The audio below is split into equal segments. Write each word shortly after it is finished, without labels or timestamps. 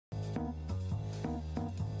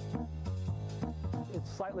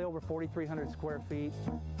slightly over 4,300 square feet.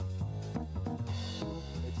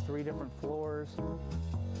 It's 3 different floors.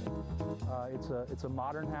 It's a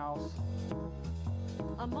modern house.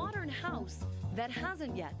 A modern house that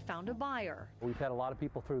hasn't yet found a buyer. We've had a lot of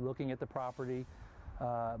people through looking at the property,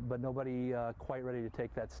 but nobody quite ready to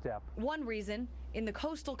take that step. One reason, in the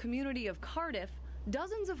coastal community of Cardiff,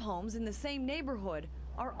 dozens of homes in the same neighborhood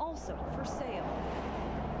are also for sale.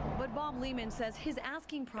 But Bob Lehman says his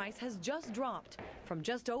asking price has just dropped from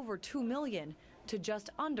just over $2 million to just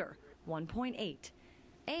under 1.8,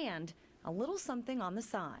 and a little something on the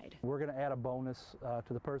side. We're going to add a bonus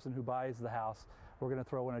to the person who buys the house. We're going to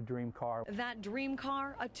throw in a dream car. That dream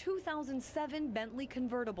car, a 2007 Bentley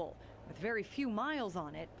convertible with very few miles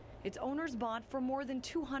on it. Its owners bought for more than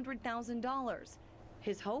 $200,000.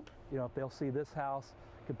 His hope? You know, if they'll see this house,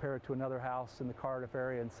 compare it to another house in the Cardiff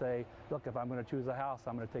area and say, look, if I'm going to choose a house,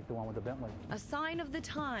 I'm going to take the one with the Bentley. A sign of the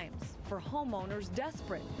times for homeowners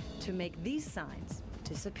desperate to make these signs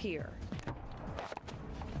disappear.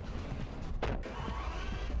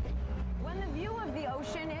 When the view of the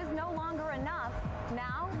ocean is no longer enough,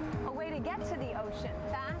 now a way to get to the ocean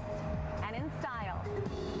fast and in style.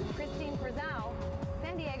 Christine Frizzau,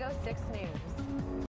 San Diego 6 News.